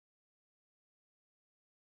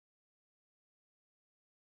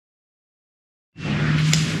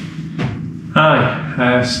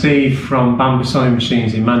Hi, Steve from Bamboo Sewing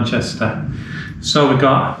Machines in Manchester. So we've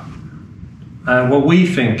got what we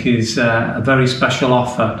think is a very special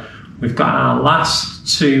offer. We've got our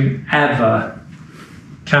last two ever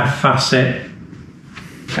Kaffe Fassett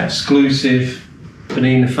exclusive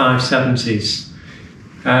Bernina 570s.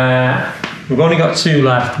 We've only got two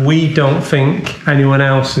left. We don't think anyone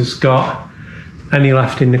else has got any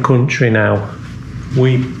left in the country now.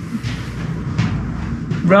 We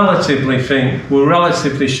relatively think, we're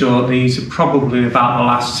relatively sure these are probably about the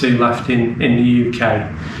last two left in the UK.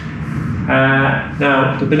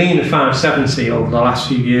 Now, the Bernina 570 over the last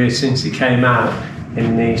few years since it came out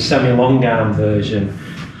in the semi-long arm version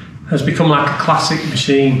has become like a classic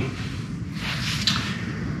machine.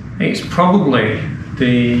 It's probably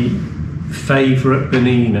the favourite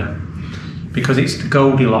Bernina because it's the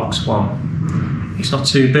Goldilocks one. It's not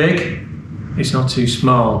too big, it's not too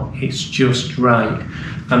small, it's just right.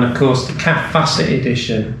 And of course the Kaffe Fassett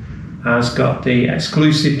edition has got the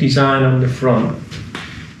exclusive design on the front.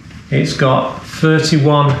 It's got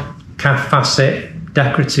 31 Kaffe Fassett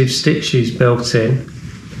decorative stitches built in.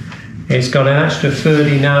 It's got an extra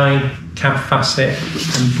 39 Kaffe Fassett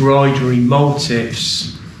embroidery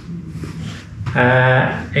motifs.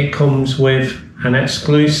 It comes with an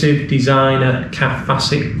exclusive designer Kaffe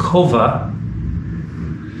Fassett cover,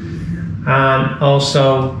 and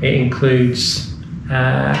also it includes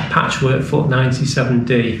patchwork foot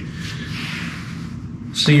 97D.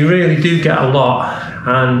 So you really do get a lot,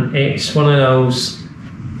 and it's one of those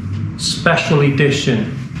special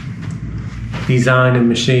edition designer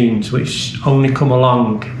machines which only come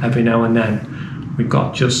along every now and then. We've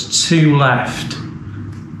got just two left,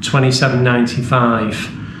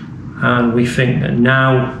 $27.95, and we think that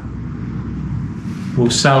now we'll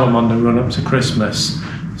sell them on the run up to Christmas.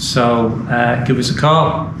 So give us a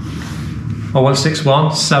call,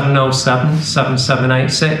 0161 707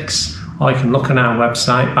 7786, or you can look on our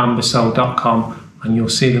website bamboosew.com and you'll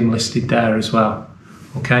see them listed there as well.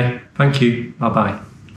 Okay, thank you, bye bye.